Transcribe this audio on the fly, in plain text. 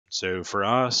So for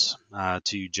us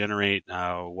to generate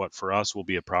what for us will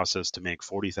be a process to make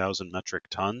 40,000 metric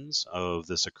tons of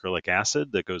this acrylic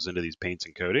acid that goes into these paints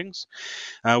and coatings,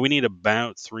 we need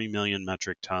about 3 million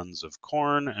metric tons of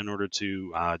corn in order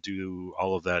to do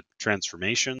all of that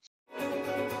transformation.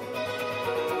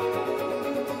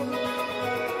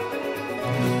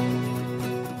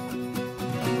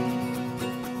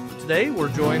 Today, we're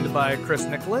joined by Chris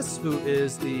Nicholas, who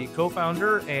is the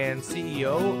co-founder and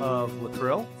CEO of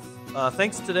Lakril.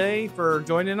 Thanks today for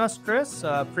joining us, Chris.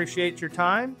 Appreciate your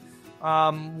time.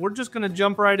 We're just going to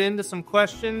jump right into some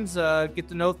questions, get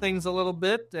to know things a little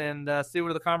bit, and see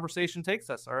where the conversation takes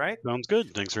us. All right? Sounds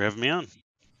good. Thanks for having me on.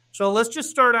 So let's just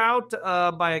start out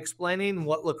by explaining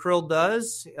what Lakril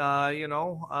does, to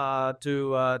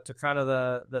kind of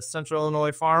the Central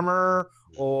Illinois farmer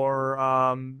or,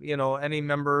 any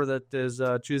member that is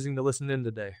choosing to listen in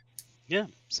today. Yeah,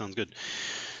 sounds good.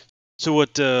 So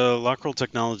what Lakril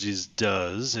Technologies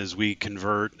does is we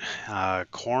convert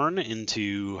corn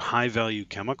into high-value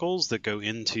chemicals that go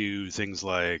into things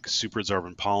like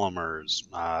superabsorbent polymers,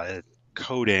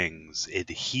 coatings,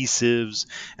 adhesives,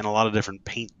 and a lot of different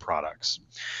paint products.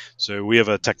 So we have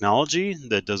a technology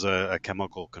that does a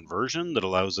chemical conversion that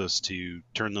allows us to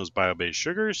turn those bio-based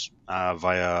sugars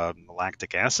via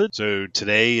lactic acid. So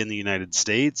today in the United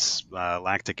States,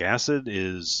 lactic acid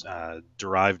is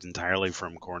derived entirely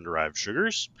from corn-derived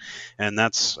sugars, and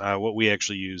that's what we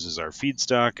actually use as our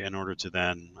feedstock in order to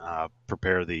then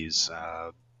prepare these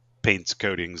paints,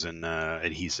 coatings, and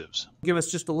adhesives. Give us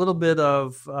just a little bit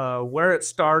of where it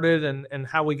started and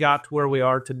how we got to where we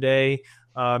are today.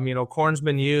 Corn's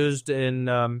been used in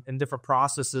different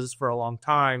processes for a long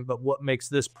time, but what makes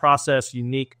this process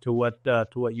unique to what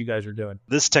you guys are doing?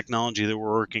 This technology that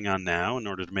we're working on now, in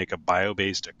order to make a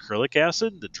bio-based acrylic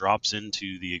acid that drops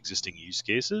into the existing use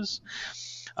cases,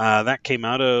 that came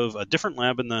out of a different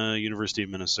lab in the University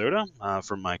of Minnesota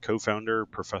from my co-founder,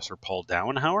 Professor Paul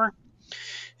Dauenhauer.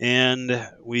 And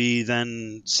we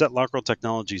then set Lakril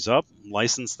Technologies up,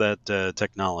 licensed that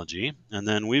technology, and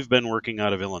then we've been working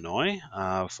out of Illinois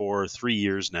for 3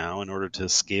 years now in order to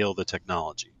scale the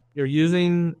technology. You're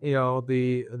using,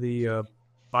 the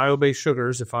bio-based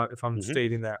sugars, if I'm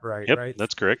stating that right, Yep, right?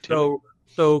 that's correct.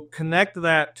 So connect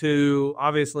that to,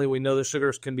 obviously we know the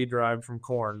sugars can be derived from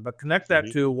corn, but connect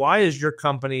that to why is your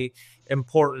company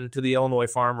important to the Illinois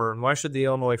farmer, and why should the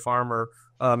Illinois farmer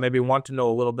maybe want to know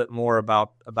a little bit more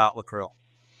about Lakril?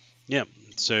 Yeah.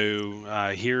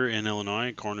 So here in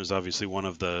Illinois, corn is obviously one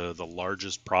of the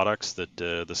largest products that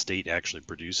the state actually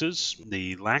produces.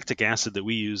 The lactic acid that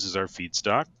we use is our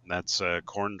feedstock. That's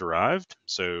corn derived.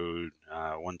 So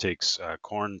one takes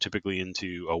corn typically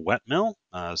into a wet mill,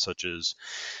 such as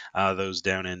those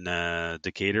down in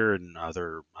Decatur and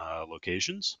other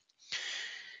locations.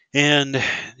 And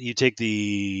you take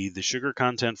the sugar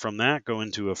content from that, go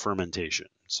into a fermentation.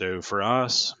 So for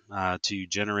us to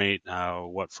generate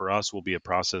what for us will be a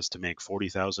process to make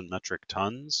 40,000 metric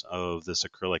tons of this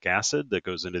acrylic acid that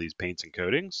goes into these paints and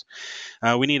coatings,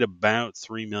 we need about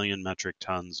 3 million metric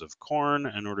tons of corn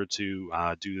in order to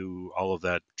do all of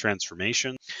that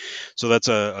transformation. So that's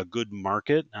a good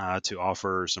market to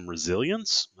offer some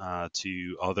resilience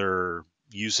to other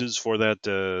uses for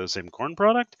that same corn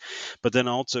product, but then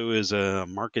also is a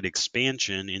market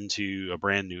expansion into a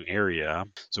brand new area.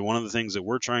 So one of the things that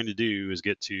we're trying to do is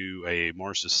get to a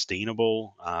more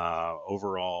sustainable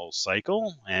overall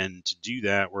cycle, and to do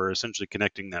that, we're essentially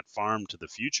connecting that farm to the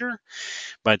future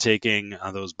by taking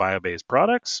those bio-based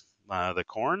products, the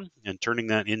corn, and turning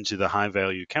that into the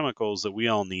high-value chemicals that we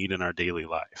all need in our daily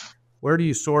life. Where do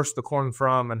you source the corn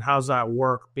from, and how's that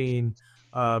work being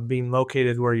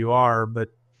located where you are? But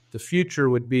the future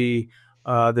would be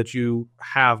that you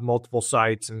have multiple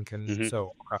sites and can.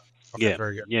 So, okay,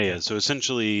 very good. Yeah. So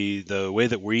essentially, the way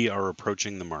that we are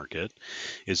approaching the market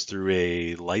is through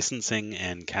a licensing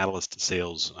and catalyst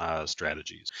sales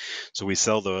strategies. So we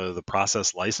sell the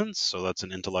process license. So that's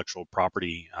an intellectual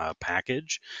property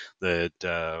package that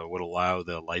would allow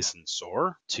the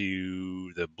licensor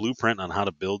to the blueprint on how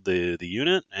to build the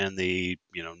unit and the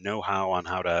know-how on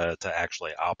how to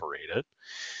actually operate it.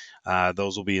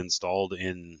 Those will be installed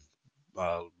in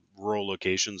rural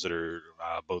locations that are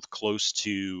both close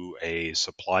to a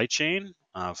supply chain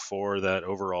for that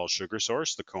overall sugar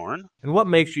source, the corn. And what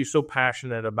makes you so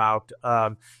passionate about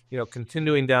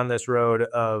continuing down this road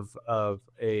of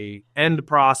a end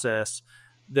process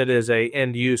that is a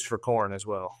end use for corn as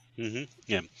well?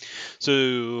 Yeah.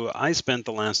 So I spent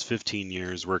the last 15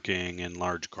 years working in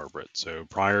large corporate. So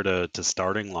prior to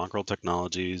starting Lakril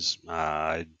Technologies,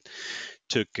 I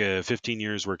took 15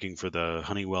 years working for the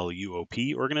Honeywell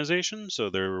UOP organization. So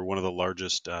they're one of the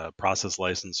largest process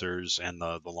licensors and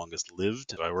the longest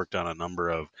lived. I worked on a number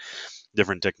of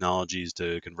different technologies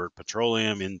to convert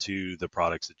petroleum into the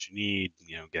products that you need,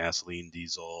 gasoline,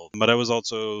 diesel. But I was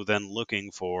also then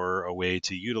looking for a way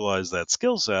to utilize that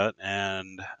skill set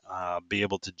and be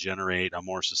able to generate a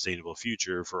more sustainable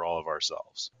future for all of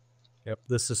ourselves. Yep,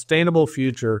 the sustainable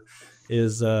future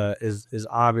is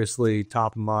obviously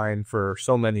top of mind for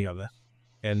so many of us,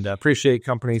 and appreciate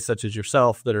companies such as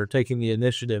yourself that are taking the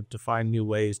initiative to find new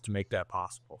ways to make that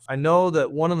possible. I know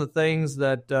that one of the things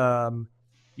that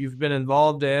you've been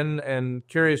involved in, and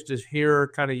curious to hear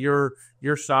kind of your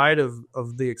side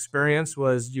of the experience,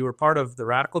 was you were part of the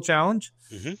Radical Challenge,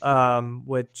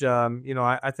 which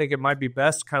I think it might be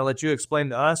best to kind of let you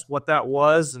explain to us what that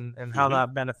was and how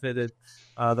that benefited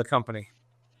the company.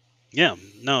 Yeah,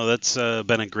 no, that's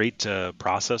been a great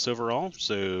process overall.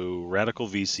 So Radical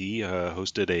VC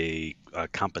hosted a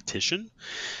competition,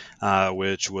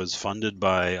 which was funded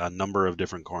by a number of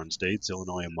different corn states,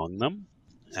 Illinois among them,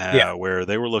 Yeah. where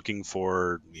they were looking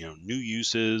for new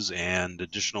uses and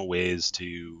additional ways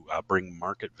to bring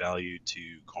market value to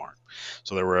corn.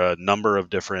 So there were a number of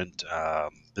different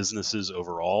businesses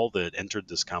overall that entered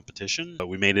this competition.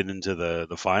 We made it into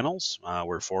the finals,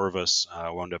 where four of us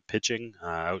wound up pitching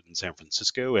out in San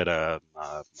Francisco at an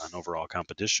overall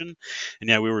competition. And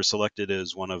yeah, we were selected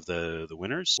as one of the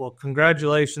winners. Well,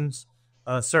 congratulations.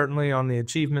 Certainly on the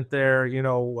achievement there.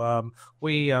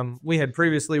 We had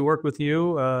previously worked with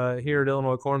you here at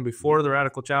Illinois Corn before the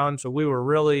Radical Challenge, so we were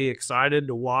really excited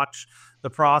to watch the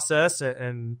process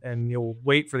and you'll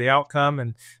wait for the outcome,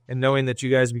 and knowing that you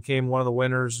guys became one of the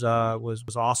winners was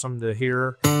awesome to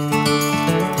hear.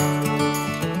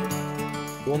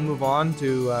 We'll move on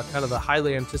to kind of the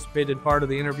highly anticipated part of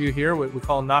the interview here, what we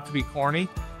call not to be corny,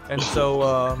 and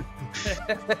so.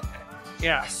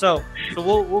 Yeah, so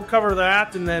we'll cover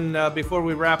that, and then before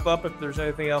we wrap up, if there's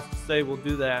anything else to say, we'll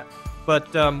do that. But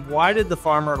why did the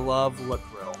farmer love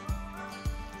Lakril?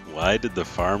 Why did the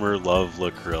farmer love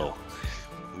Lakril?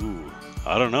 Ooh,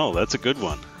 I don't know. That's a good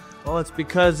one. Well, it's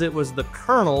because it was the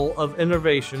kernel of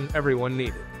innovation everyone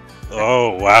needed.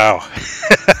 Oh, wow.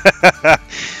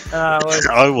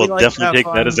 I will definitely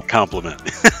take that as a compliment.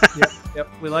 Yep.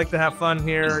 We like to have fun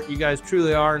here. You guys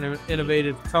truly are an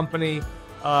innovative company.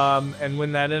 And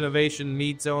when that innovation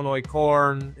meets Illinois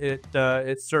Corn,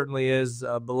 it certainly is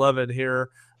beloved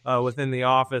here within the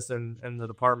office and the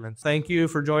department. Thank you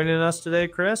for joining us today,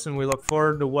 Chris, and we look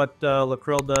forward to what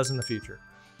Lakril does in the future.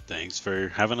 Thanks for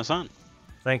having us on.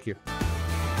 Thank you.